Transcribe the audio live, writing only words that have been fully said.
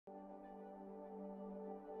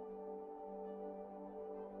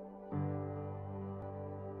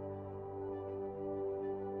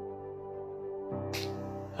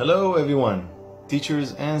Hello everyone,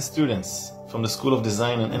 teachers and students from the School of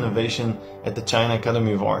Design and Innovation at the China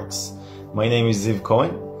Academy of Arts. My name is Ziv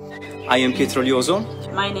Cohen. I am Pietro Lioso.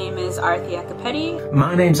 My name is Arthi Akapeti.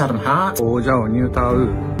 My name's Adam Hart.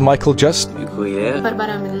 Michael Just.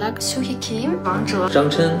 Barbara Milak. Suhi Kim. Zhang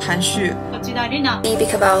Chen. Han Xu. Bibi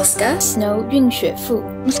Kowalska. Snow Yunxue-Fu.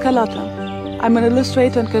 Muscalata. I'm an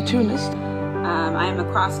illustrator and cartoonist. I'm a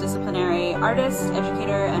cross-disciplinary artist,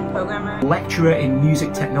 educator, and programmer. Lecturer in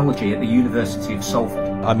music technology at the University of Salford.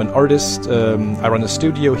 I'm an artist. I run a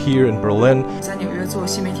studio here in Berlin. Creative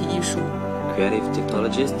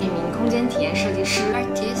technologist.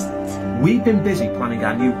 Artist. We've been busy planning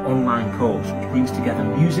our new online course, which brings together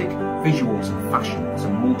music, visuals, and fashion as a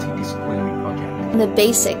multidisciplinary project. The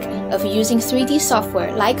basic of using 3D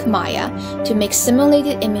software like Maya to make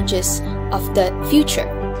simulated images of the future,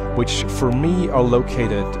 which for me are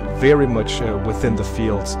located very much within the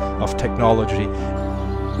fields of technology.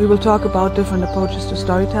 We will talk about different approaches to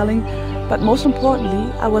storytelling, but most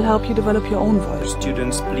importantly, I will help you develop your own voice.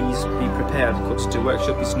 Students, please be prepared, because the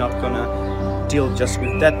workshop is not gonna deal just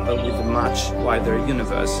with that, but with a much wider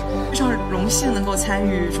universe.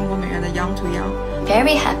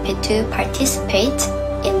 Very happy to participate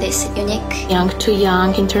in this unique Young to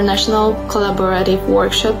Young International Collaborative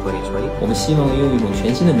Workshop. 我们希望用一种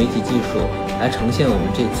全新的媒体技术来呈现我们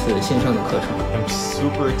这次线上的课程。 I'm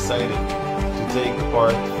super excited to take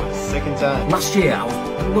part for the second time. Last year, I was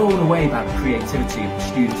blown away by the creativity of the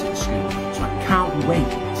students at the school, so I can't wait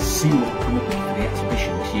to see what we come up with for the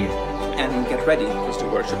exhibition this year. And get ready, because the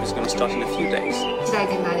workshop is gonna start in a few days. I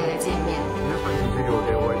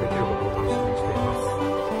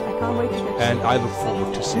can't wait to And I look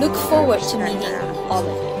forward to seeing Look forward to meeting all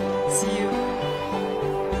of you. see you.